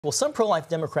Well, some pro-life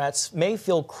Democrats may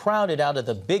feel crowded out of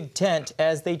the big tent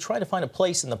as they try to find a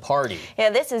place in the party. Yeah,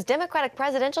 this is Democratic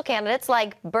presidential candidates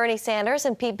like Bernie Sanders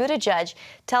and Pete Buttigieg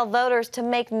tell voters to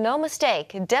make no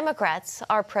mistake, Democrats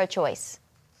are pro-choice.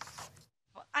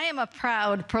 I am a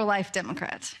proud pro-life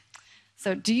Democrat.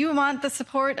 So do you want the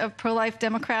support of pro-life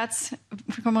Democrats,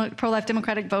 pro-life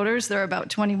Democratic voters? There are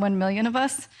about 21 million of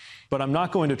us. But I'm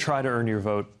not going to try to earn your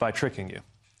vote by tricking you.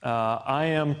 I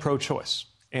am pro-choice.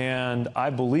 And I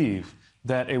believe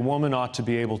that a woman ought to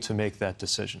be able to make that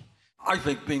decision. I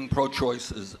think being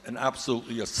pro-choice is an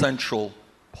absolutely essential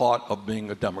part of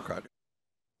being a Democrat.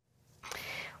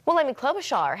 Well, Amy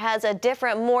Klobuchar has a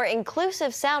different, more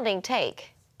inclusive sounding take.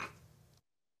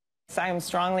 I am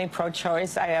strongly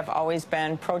pro-choice. I have always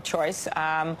been pro-choice,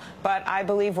 but I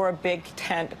believe we're a big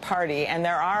tent party, and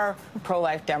there are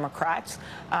pro-life Democrats,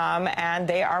 and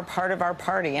they are part of our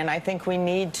party, and I think we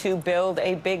need to build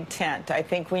a big tent. I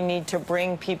think we need to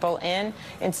bring people in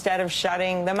instead of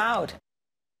shutting them out.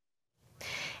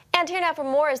 And here now for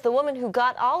more is the woman who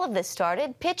got all of this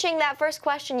started, pitching that first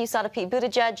question you saw to Pete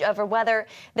Buttigieg over whether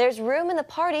there's room in the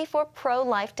party for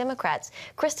pro-life Democrats.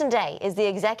 Kristen Day is the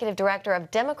executive director of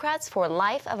Democrats for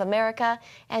Life of America,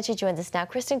 and she joins us now.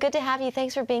 Kristen, good to have you.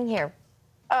 Thanks for being here.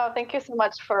 Oh, thank you so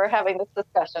much for having this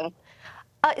discussion.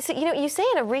 So, you say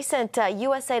in a recent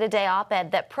USA Today op-ed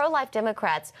that pro-life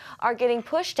Democrats are getting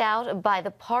pushed out by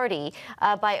the party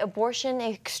by abortion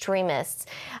extremists.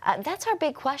 That's our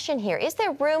big question here. Is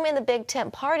there room in the big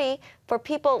tent party for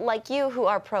people like you who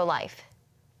are pro-life?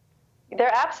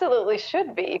 There absolutely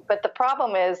should be, but the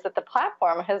problem is that the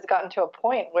platform has gotten to a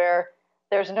point where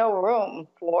there's no room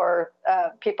for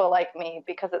people like me,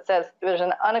 because it says there's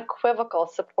an unequivocal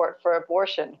support for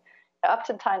abortion up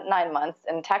to 9 months,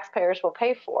 and taxpayers will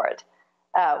pay for it.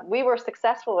 We were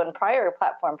successful in prior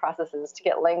platform processes to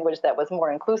get language that was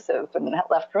more inclusive and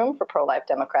left room for pro-life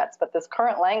Democrats, but this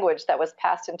current language that was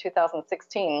passed in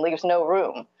 2016 leaves no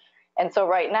room. And so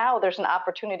right now there's an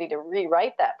opportunity to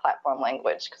rewrite that platform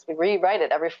language, because we rewrite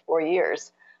it every 4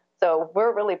 years. So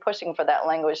we're really pushing for that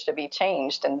language to be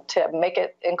changed and to make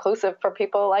it inclusive for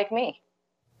people like me.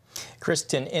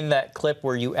 Kristen, in that clip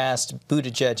where you asked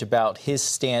Buttigieg about his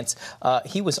stance,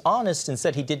 he was honest and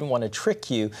said he didn't want to trick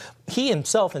you. He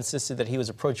himself insisted that he was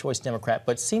a pro-choice Democrat,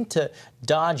 but seemed to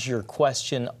dodge your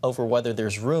question over whether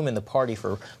there's room in the party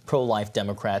for pro-life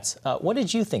Democrats. What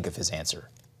did you think of his answer?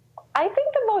 I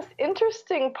think the most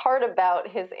interesting part about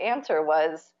his answer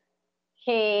was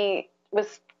he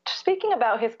was speaking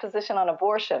about his position on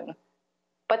abortion,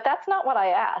 but that's not what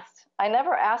I asked. I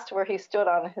never asked where he stood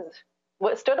on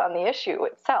what stood on the issue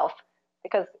itself,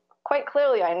 because quite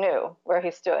clearly I knew where he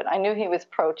stood. I knew he was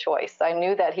pro-choice. I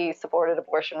knew that he supported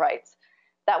abortion rights.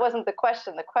 That wasn't the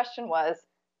question. The question was,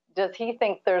 does he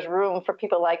think there's room for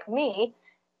people like me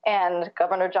and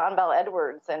Governor John Bel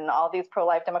Edwards and all these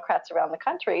pro-life Democrats around the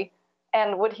country?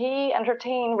 And would he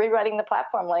entertain rewriting the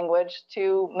platform language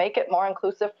to make it more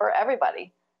inclusive for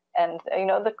everybody? And,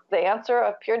 the answer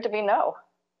appeared to be no.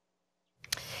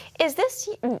 Is this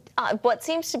what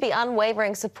seems to be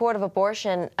unwavering support of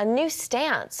abortion a new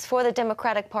stance for the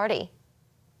Democratic Party?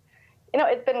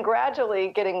 It's been gradually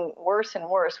getting worse and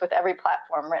worse with every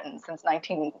platform written since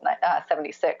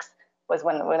 1976 was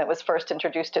when it was first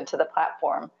introduced into the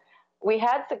platform. We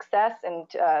had success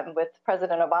with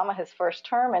President Obama, his first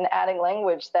term, in adding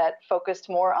language that focused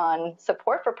more on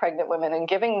support for pregnant women and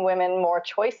giving women more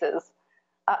choices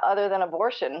other than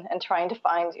abortion, and trying to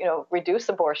find, reduce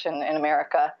abortion in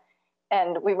America.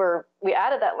 And we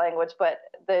added that language, but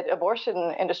the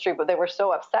abortion industry, they were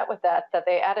so upset with that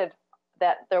they added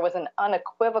that there was an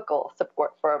unequivocal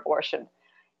support for abortion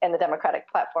in the Democratic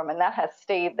platform, and that has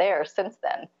stayed there since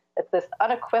then. It's this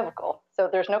unequivocal, so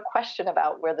there's no question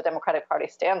about where the Democratic Party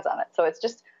stands on it. So it's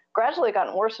just gradually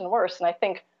gotten worse and worse, and I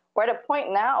think we're at a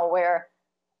point now where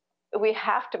we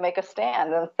have to make a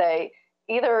stand and say,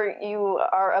 either you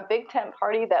are a big tent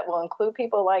party that will include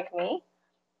people like me,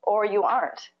 or you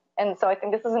aren't. And so I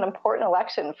think this is an important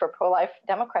election for pro-life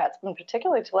Democrats, and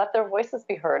particularly to let their voices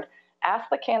be heard. Ask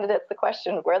the candidates the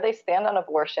question where they stand on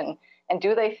abortion, and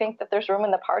do they think that there's room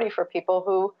in the party for people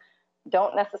who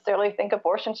don't necessarily think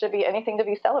abortion should be anything to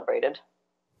be celebrated.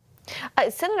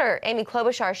 Senator Amy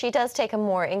Klobuchar, she does take a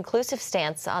more inclusive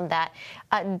stance on that.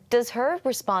 Does her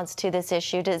response to this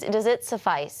issue, does it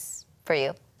suffice for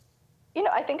you?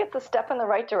 I think it's a step in the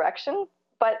right direction,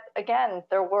 but again,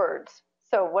 they're words.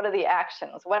 So what are the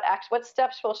actions? What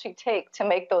steps will she take to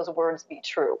make those words be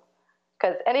true?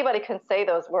 Because anybody can say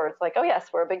those words like, oh, yes,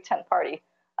 we're a big tent party.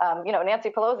 Nancy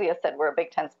Pelosi has said we're a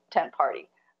big tent party.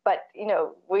 But,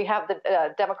 we have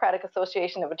the Democratic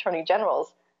Association of Attorney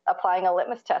Generals applying a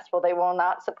litmus test. Well, they will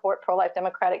not support pro-life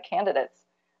Democratic candidates.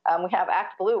 We have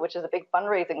Act Blue, which is a big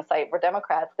fundraising site for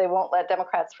Democrats. They won't let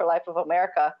Democrats for Life of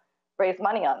America raise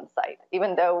money on the site,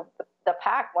 even though the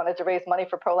PAC wanted to raise money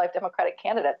for pro-life Democrat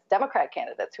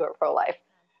candidates who are pro-life.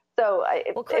 So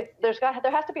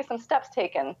there has to be some steps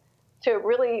taken to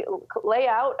really lay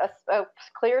out a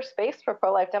clear space for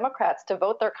pro-life Democrats to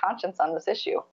vote their conscience on this issue.